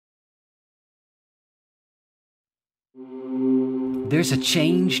There's a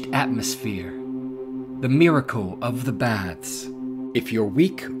changed atmosphere. The miracle of the baths. If you're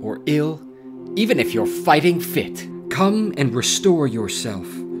weak or ill, even if you're fighting fit, come and restore yourself.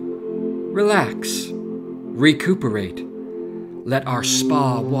 Relax. Recuperate. Let our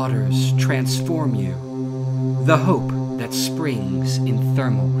spa waters transform you. The hope that springs in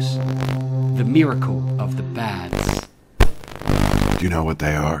thermals. The miracle of the baths. Do you know what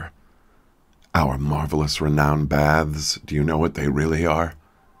they are? Our marvelous renowned baths, do you know what they really are?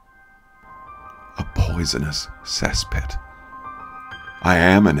 A poisonous cesspit. I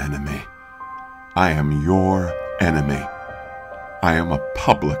am an enemy. I am your enemy. I am a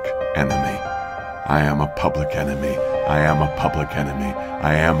public enemy. I am a public enemy. I am a public enemy.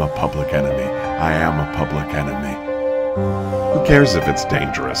 I am a public enemy. I am a public enemy. Who cares if it's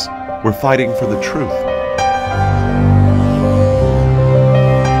dangerous? We're fighting for the truth.